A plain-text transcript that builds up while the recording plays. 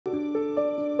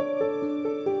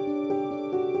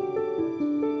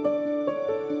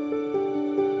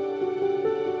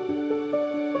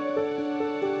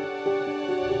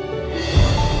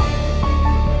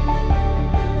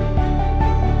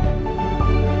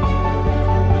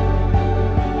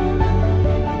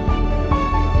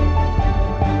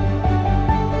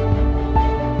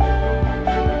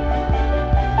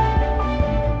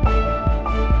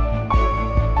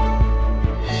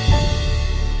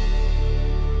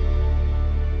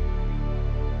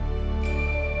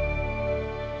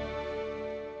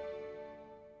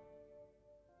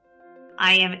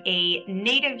I am a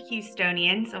native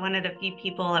Houstonian, so one of the few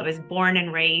people that was born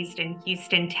and raised in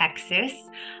Houston, Texas,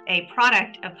 a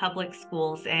product of public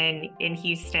schools in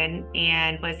Houston,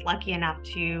 and was lucky enough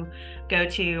to go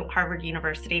to Harvard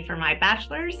University for my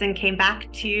bachelor's and came back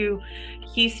to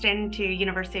Houston, to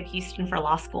University of Houston for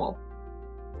law school.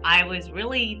 I was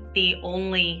really the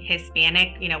only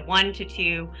Hispanic, one to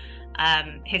two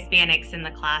Hispanics in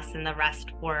the class, and the rest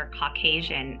were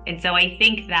Caucasian. And so I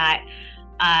think that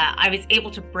I was able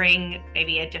to bring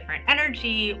maybe a different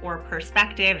energy or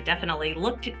perspective. It definitely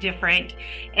looked different.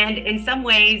 And in some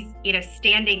ways,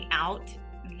 standing out,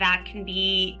 that can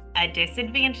be a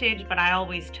disadvantage, but I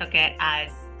always took it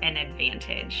as an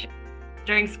advantage.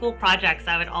 During school projects,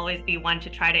 I would always be one to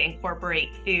try to incorporate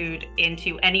food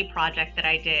into any project that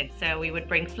I did. So we would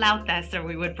bring flautas or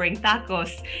we would bring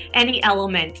tacos, any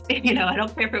element. I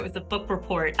don't care if it was a book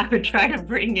report. I would try to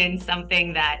bring in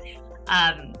something that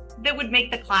would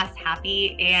make the class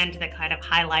happy and that kind of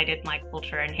highlighted my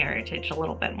culture and heritage a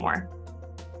little bit more.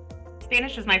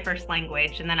 Spanish was my first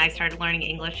language, and then I started learning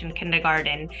English in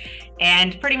kindergarten.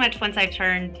 And pretty much once I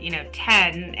turned,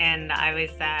 10 and I was,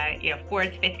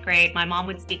 fourth, fifth grade, my mom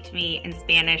would speak to me in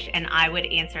Spanish and I would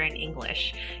answer in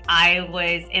English. I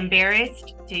was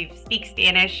embarrassed to speak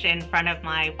Spanish in front of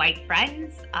my white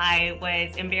friends. I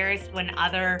was embarrassed when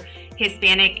other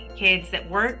Hispanic kids that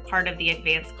weren't part of the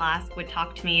advanced class would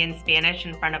talk to me in Spanish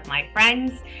in front of my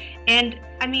friends. And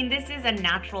this is a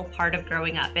natural part of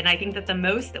growing up. And I think that the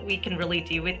most that we can really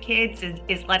do with kids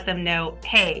is let them know,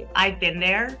 hey, I've been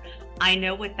there. I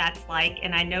know what that's like.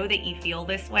 And I know that you feel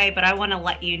this way, but I want to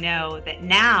let you know that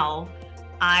now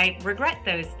I regret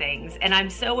those things. And I'm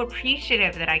so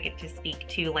appreciative that I get to speak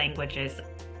two languages.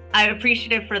 I'm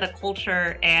appreciative for the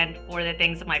culture and for the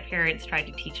things that my parents tried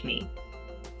to teach me.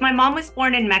 My mom was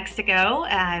born in Mexico.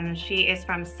 She is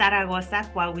from Zaragoza,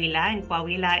 Coahuila, and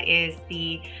Coahuila is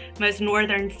the most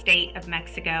northern state of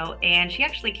Mexico. And she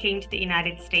actually came to the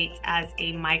United States as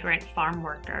a migrant farm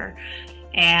worker.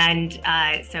 And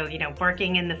so,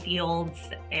 working in the fields,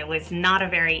 it was not a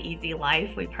very easy life.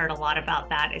 We've heard a lot about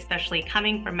that, especially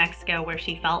coming from Mexico, where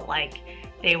she felt like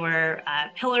they were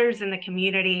pillars in the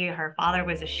community. Her father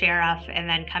was a sheriff, and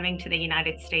then coming to the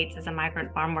United States as a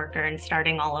migrant farm worker and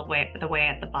starting all the way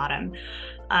at the bottom.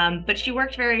 But she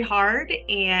worked very hard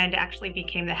and actually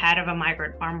became the head of a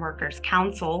migrant farm workers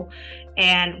council.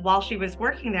 And while she was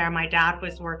working there, my dad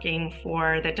was working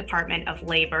for the Department of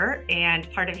Labor,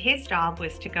 and part of his job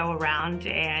was to go around,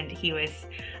 and he was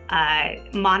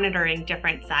monitoring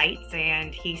different sites,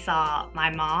 and he saw my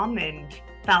mom and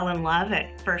fell in love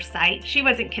at first sight. She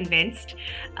wasn't convinced,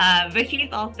 but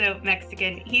he's also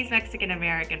Mexican. He's Mexican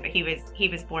American, but he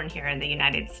was born here in the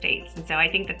United States. And so I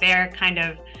think that they're kind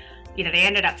of, they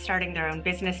ended up starting their own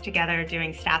business together,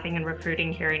 doing staffing and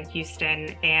recruiting here in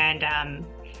Houston, and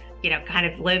kind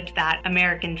of lived that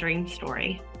American dream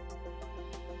story.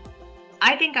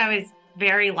 I think I was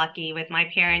very lucky with my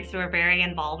parents, who were very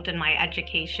involved in my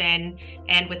education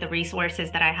and with the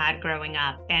resources that I had growing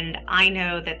up. And I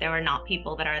know that there were not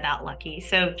people that are that lucky.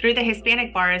 So through the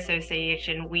Hispanic Bar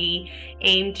Association, we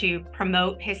aim to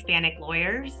promote Hispanic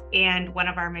lawyers. And one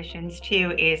of our missions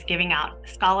too is giving out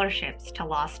scholarships to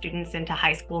law students and to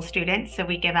high school students. So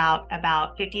we give out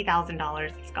about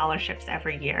 $50,000 in scholarships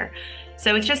every year.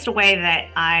 So it's just a way that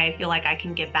I feel like I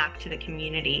can give back to the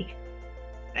community.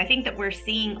 I think that we're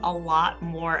seeing a lot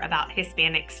more about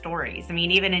Hispanic stories.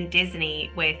 Even in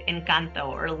Disney with Encanto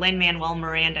or Lin-Manuel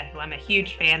Miranda, who I'm a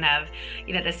huge fan of,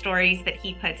 the stories that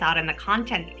he puts out and the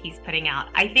content that he's putting out.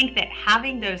 I think that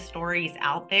having those stories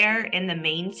out there in the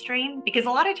mainstream, because a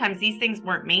lot of times these things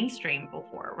weren't mainstream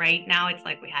before, right? Now it's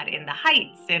like we had In the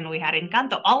Heights and we had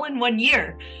Encanto all in one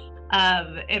year.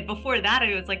 And before that,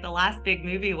 it was like the last big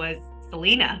movie was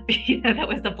Selena, that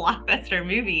was a blockbuster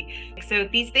movie. So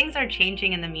these things are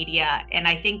changing in the media. And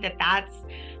I think that that's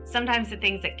sometimes the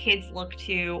things that kids look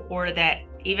to, or that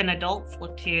even adults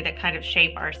look to, that kind of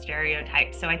shape our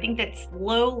stereotypes. So I think that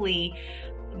slowly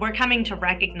we're coming to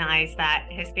recognize that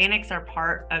Hispanics are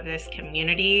part of this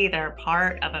community. They're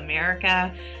part of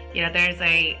America. There's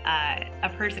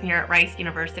a person here at Rice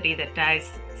University that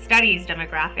studies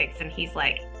demographics, and he's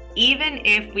like, even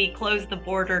if we close the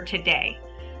border today,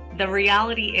 the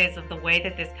reality is of the way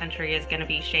that this country is going to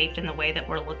be shaped and the way that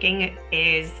we're looking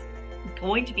is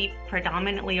going to be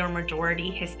predominantly or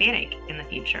majority Hispanic in the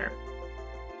future.